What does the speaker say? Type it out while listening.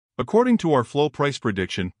According to our flow price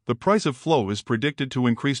prediction, the price of flow is predicted to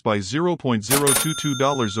increase by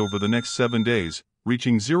 $0.022 over the next 7 days,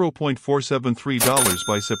 reaching $0.473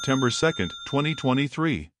 by September 2,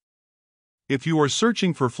 2023. If you are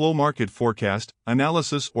searching for flow market forecast,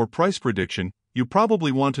 analysis, or price prediction, you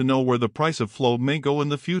probably want to know where the price of flow may go in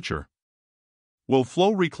the future. Will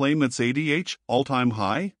flow reclaim its ADH all-time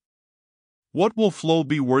high? What will flow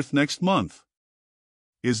be worth next month?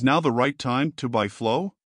 Is now the right time to buy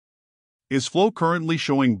flow? Is flow currently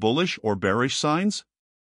showing bullish or bearish signs?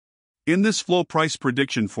 In this flow price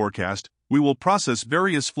prediction forecast, we will process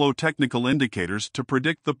various flow technical indicators to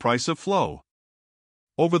predict the price of flow.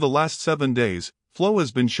 Over the last 7 days, flow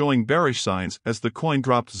has been showing bearish signs as the coin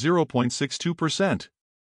dropped 0.62%.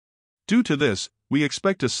 Due to this, we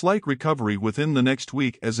expect a slight recovery within the next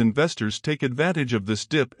week as investors take advantage of this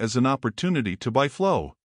dip as an opportunity to buy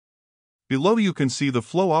flow. Below you can see the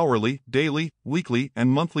flow hourly, daily, weekly,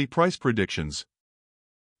 and monthly price predictions.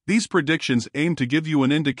 These predictions aim to give you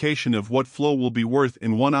an indication of what flow will be worth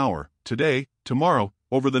in 1 hour, today, tomorrow,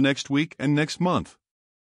 over the next week and next month.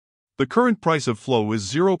 The current price of flow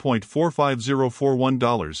is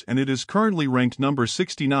 $0.45041 and it is currently ranked number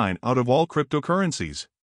 69 out of all cryptocurrencies.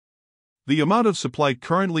 The amount of supply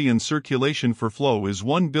currently in circulation for flow is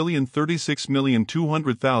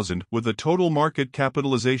 1,036,200,000 with a total market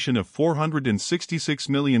capitalization of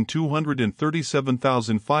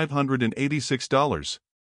 $466,237,586.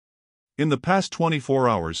 In the past 24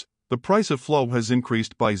 hours, the price of flow has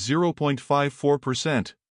increased by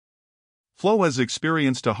 0.54%. Flow has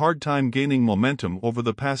experienced a hard time gaining momentum over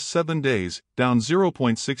the past 7 days, down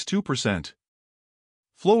 0.62%.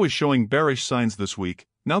 Flow is showing bearish signs this week.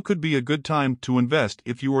 Now could be a good time to invest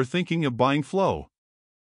if you are thinking of buying flow.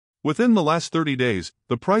 Within the last 30 days,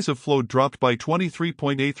 the price of flow dropped by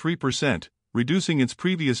 23.83%, reducing its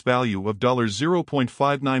previous value of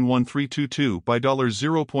 $0.591322 by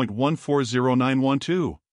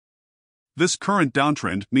 $0.140912. This current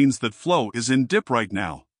downtrend means that flow is in dip right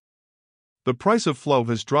now. The price of flow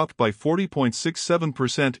has dropped by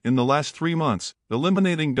 40.67% in the last 3 months,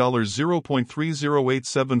 eliminating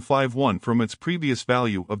 $0.308751 from its previous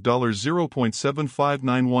value of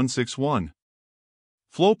 $0.759161.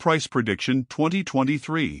 Flow price prediction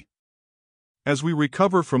 2023. As we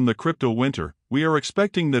recover from the crypto winter, we are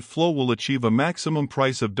expecting that flow will achieve a maximum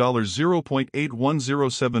price of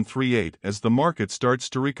 $0.810738 as the market starts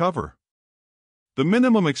to recover. The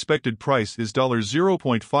minimum expected price is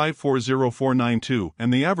 $0.540492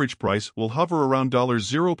 and the average price will hover around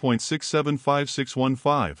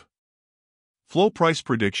 $0.675615. Flow price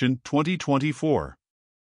prediction 2024.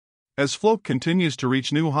 As flow continues to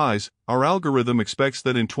reach new highs, our algorithm expects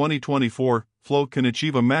that in 2024, flow can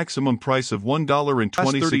achieve a maximum price of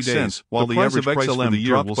 $1.26, while the average price for the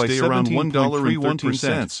year will stay around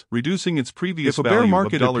 $1.13, reducing its previous value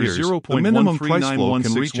of $0.0. The minimum price flow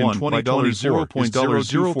can reach in 2024 is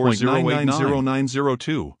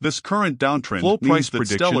 $0.04990902. This current downtrend flow price that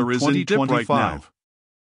Stellar is in dip right now.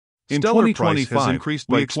 In 2025, has increased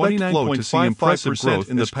by 29.5% to see impressive growth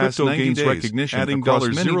in the past 90 days, recognition adding across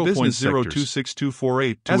many business sectors.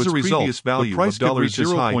 As a result, the price could reach as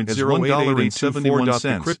high as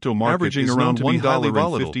 $1.71, crypto market averaging around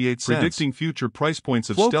 $1.58, predicting future price points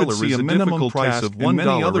of Stellar is a minimum price of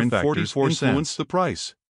 $1.44 influence the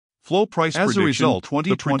price. Flow price as a result,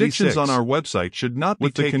 the predictions on our website should not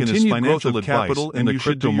be taken as financial advice and the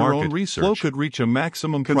crypto market. Flow could reach a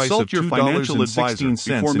maximum price of $2.16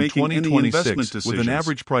 before making any investment decisions, with an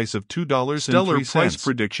average price of $2.03. Stellar price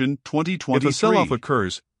prediction 2023. If a sell-off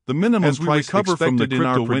occurs, the minimum price recover from the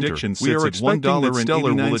crypto winter, we are expecting that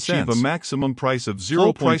Stellar will achieve a maximum price of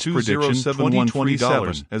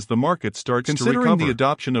 $0.207127 as the market starts to recover. Considering the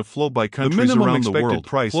adoption of flow by countries around the world,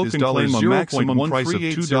 flow can claim a maximum price of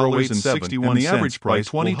 $2.61 and the average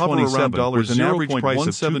price will hover around with an average price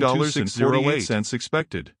of $2.0608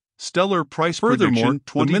 expected. Stellar price prediction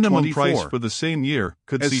 2024. The minimum price for the same year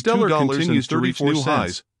could see Stellar continues to reach new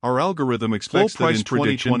highs. Our algorithm expects that in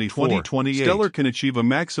 2024, Stellar can achieve a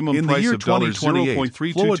maximum price of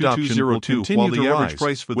 $0.322202 flow adoption will continue while the average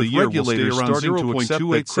price for the year will stay around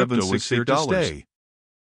 $0.2876.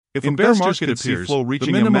 If a bear market appears, flow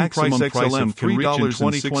reaching a maximum price of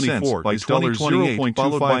 $3.20 by 2028,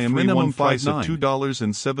 followed by a minimum price of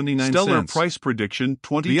 $2.79. Stellar price prediction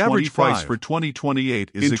 2025. The average price for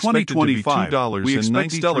 2028 is expected to be $2.93. We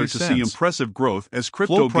expect Stellar to see impressive growth as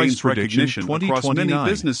crypto gains recognition across many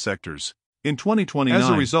business sectors. In 2029, as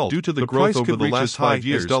a result, due to the price growth over could the reach last 5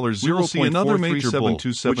 years, we will see another major bull,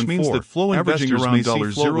 which means that flow investors may see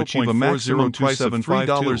flow achieve a maximum price of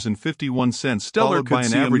 $3.51, followed by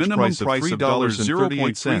an average price of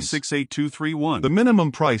 $3.38. The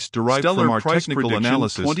minimum price derived from our technical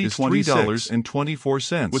analysis is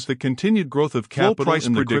 $3.24. With the continued growth of capital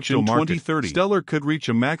in the crypto market, Stellar could reach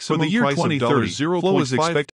a maximum price of $0.0. Flow is expected